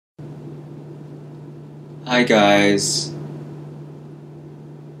Hi guys.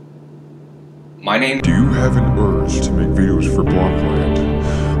 My name. Do you have an urge to make videos for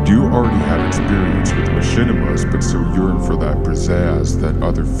BLOCKLAND? Do you already have experience with machinimas but still yearn for that pizzazz that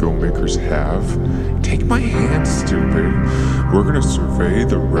other filmmakers have? Take my hand, stupid. We're gonna survey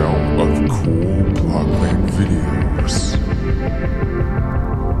the realm of cool BLOCKLAND videos.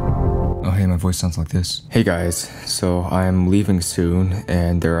 Oh hey, my voice sounds like this. Hey guys, so I'm leaving soon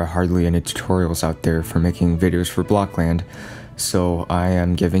and there are hardly any tutorials out there for making videos for BLOCKLAND. So I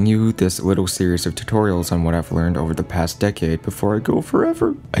am giving you this little series of tutorials on what I've learned over the past decade before I go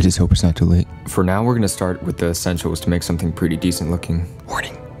forever. I just hope it's not too late. For now, we're gonna start with the essentials to make something pretty decent looking.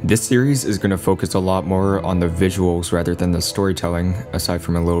 Warning. This series is gonna focus a lot more on the visuals rather than the storytelling, aside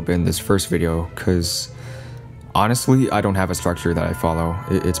from a little bit in this first video, cause honestly, I don't have a structure that I follow.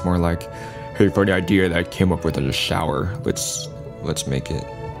 It's more like, hey, for the idea that I came up with in the shower, let's make it.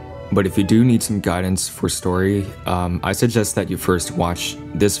 But if you do need some guidance for story, I suggest that you first watch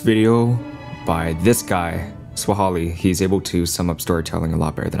this video by this guy, SWHOLLI. He's able to sum up storytelling a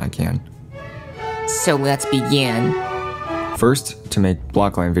lot better than I can. So let's begin. First, to make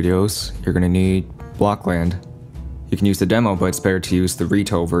BLOCKLAND videos, you're gonna need BLOCKLAND. You can use the demo, but it's better to use the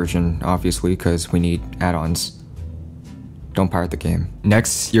retail version, obviously, because we need add-ons. Don't pirate the game.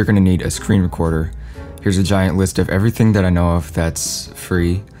 Next, you're gonna need a screen recorder. Here's a giant list of everything that I know of that's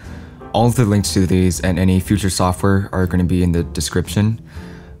free. All of the links to these and any future software are going to be in the description.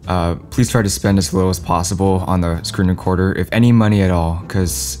 Please try to spend as little as possible on the screen recorder, if any money at all,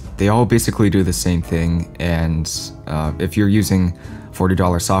 because they all basically do the same thing, and if you're using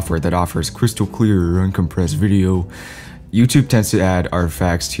 $40 software that offers crystal clear uncompressed video, YouTube tends to add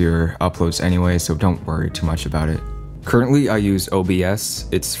artifacts to your uploads anyway, so don't worry too much about it. Currently, I use OBS.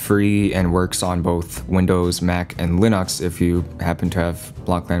 It's free and works on both Windows, Mac, and Linux if you happen to have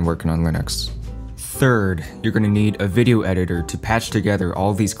BLOCKLAND working on Linux. Third, you're going to need a video editor to patch together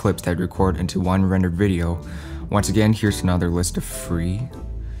all these clips that record into one rendered video. Once again, here's another list of free.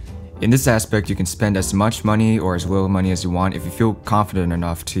 In this aspect, you can spend as much money or as little money as you want if you feel confident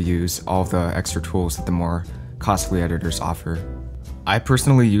enough to use all the extra tools that the more costly editors offer. I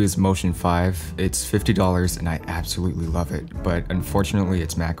personally use Motion 5, it's $50 and I absolutely love it, but unfortunately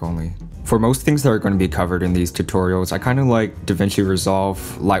it's Mac only. For most things that are going to be covered in these tutorials, I kind of like DaVinci Resolve,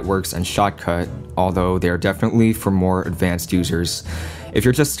 Lightworks, and Shotcut, although they are definitely for more advanced users. If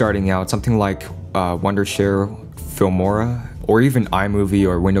you're just starting out, something like Wondershare, Filmora, or even iMovie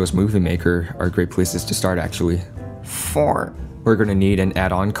or Windows Movie Maker are great places to start actually. 4. We're going to need an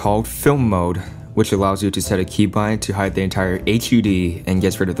add-on called FilmMODE, which allows you to set a keybind to hide the entire HUD and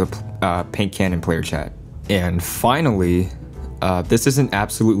gets rid of the paint can and player chat. And finally, this isn't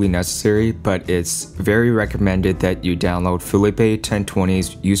absolutely necessary, but it's very recommended that you download Felipe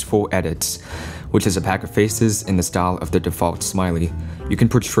 1020's Useful Edits, which is a pack of faces in the style of the default smiley. You can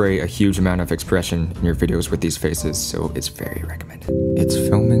portray a huge amount of expression in your videos with these faces, so it's very recommended. It's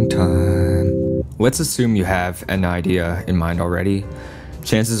filming time. Let's assume you have an idea in mind already.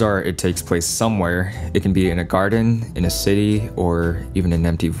 Chances are it takes place somewhere. It can be in a garden, in a city, or even an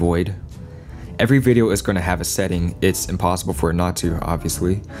empty void. Every video is going to have a setting. It's impossible for it not to,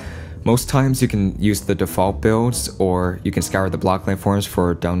 obviously. Most times you can use the default builds, or you can scour the BLOCKLAND forums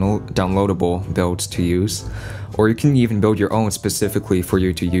for downloadable builds to use, or you can even build your own specifically for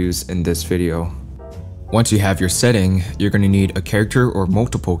you to use in this video. Once you have your setting, you're going to need a character or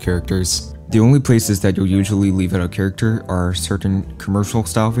multiple characters. The only places that you'll usually leave out a character are certain commercial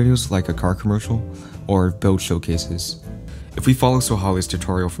style videos like a car commercial or build showcases. If we follow SWHOLLI's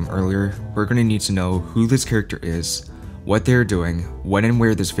tutorial from earlier, we're going to need to know who this character is, what they're doing, when and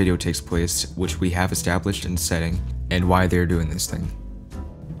where this video takes place, which we have established in setting, and why they're doing this thing.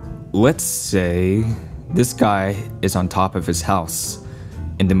 Let's say this guy is on top of his house,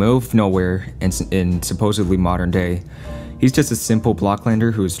 in the middle of nowhere and in supposedly modern day. He's just a simple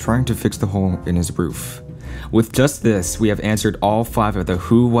BLOCKLANDer who is trying to fix the hole in his roof. With just this, we have answered all 5 of the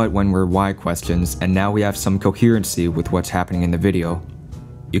who, what, when, where, why questions, and now we have some coherency with what's happening in the video.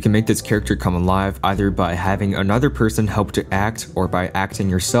 You can make this character come alive either by having another person help to act or by acting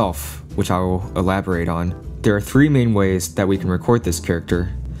yourself, which I will elaborate on. There are 3 main ways that we can record this character.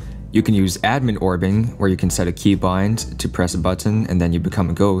 You can use admin orbing, where you can set a keybind to press a button and then you become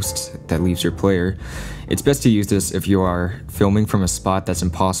a ghost that leaves your player. It's best to use this if you are filming from a spot that's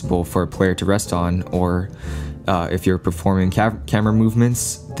impossible for a player to rest on, or if you're performing camera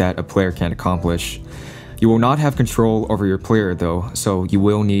movements that a player can't accomplish. You will not have control over your player though, so you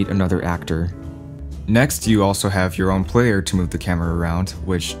will need another actor. Next, you also have your own player to move the camera around,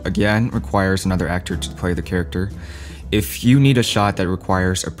 which again requires another actor to play the character. If you need a shot that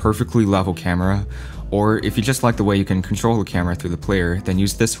requires a perfectly level camera, Or if you just like the way you can control the camera through the player, then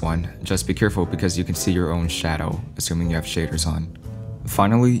use this one. Just be careful because you can see your own shadow, assuming you have shaders on.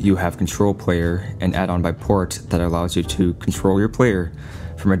 Finally, you have ControlPlayer, an add-on by Port that allows you to control your player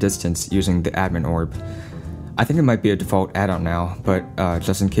from a distance using the admin orb. I think it might be a default add-on now, but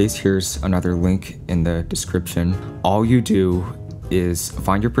just in case, here's another link in the description. All you do is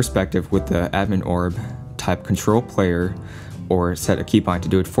find your perspective with the admin orb, type ControlPlayer, or set a keybind to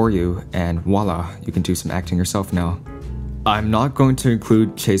do it for you, and voila, you can do some acting yourself now. I'm not going to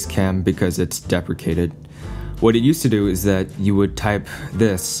include chase cam because it's deprecated. What it used to do is that you would type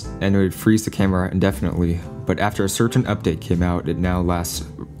this and it would freeze the camera indefinitely, but after a certain update came out, it now lasts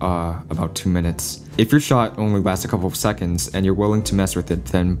about 2 minutes. If your shot only lasts a couple of seconds and you're willing to mess with it,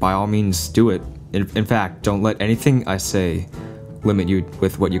 then by all means do it. In fact, don't let anything I say limit you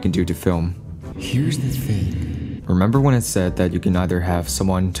with what you can do to film. Here's the thing. Remember when it said that you can either have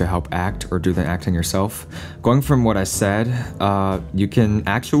someone to help act or do the acting yourself? Going from what I said, you can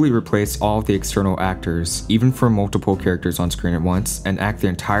actually replace all of the external actors, even for multiple characters on screen at once, and act the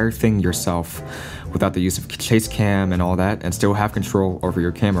entire thing yourself without the use of chase cam and all that, and still have control over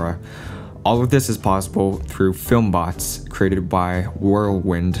your camera. All of this is possible through FilmBots created by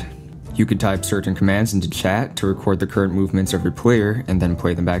Whirlwind. You can type certain commands into chat to record the current movements of your player and then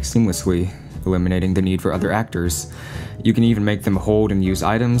play them back seamlessly, eliminating the need for other actors. You can even make them hold and use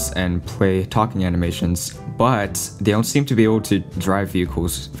items and play talking animations, but they don't seem to be able to drive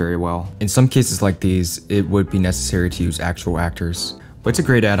vehicles very well. In some cases like these, it would be necessary to use actual actors. But it's a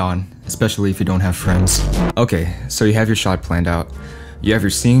great add-on, especially if you don't have friends. Okay, so you have your shot planned out. You have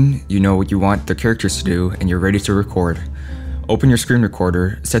your scene, you know what you want the characters to do, and you're ready to record. Open your screen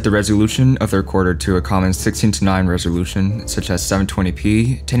recorder, set the resolution of the recorder to a common 16:9 resolution, such as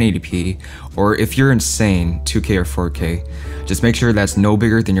 720p, 1080p, or if you're insane, 2K or 4K. Just make sure that's no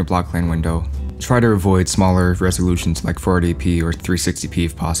bigger than your Blockland window. Try to avoid smaller resolutions like 480p or 360p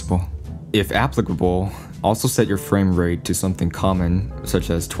if possible. If applicable, also set your frame rate to something common, such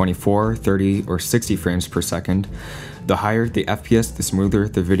as 24, 30, or 60 frames per second. The higher the FPS, the smoother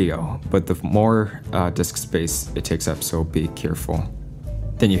the video, but the more disk space it takes up, so be careful.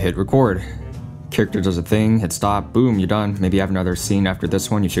 Then you hit record. Character does a thing, hit stop, boom, you're done. Maybe you have another scene after this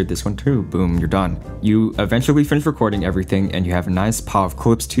one, you shoot this one too, boom, you're done. You eventually finish recording everything and you have a nice pile of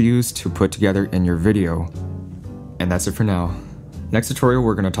clips to use to put together in your video. And that's it for now. Next tutorial,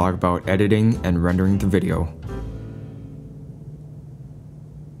 we're going to talk about editing and rendering the video.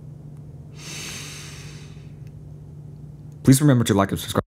 Please remember to like and subscribe.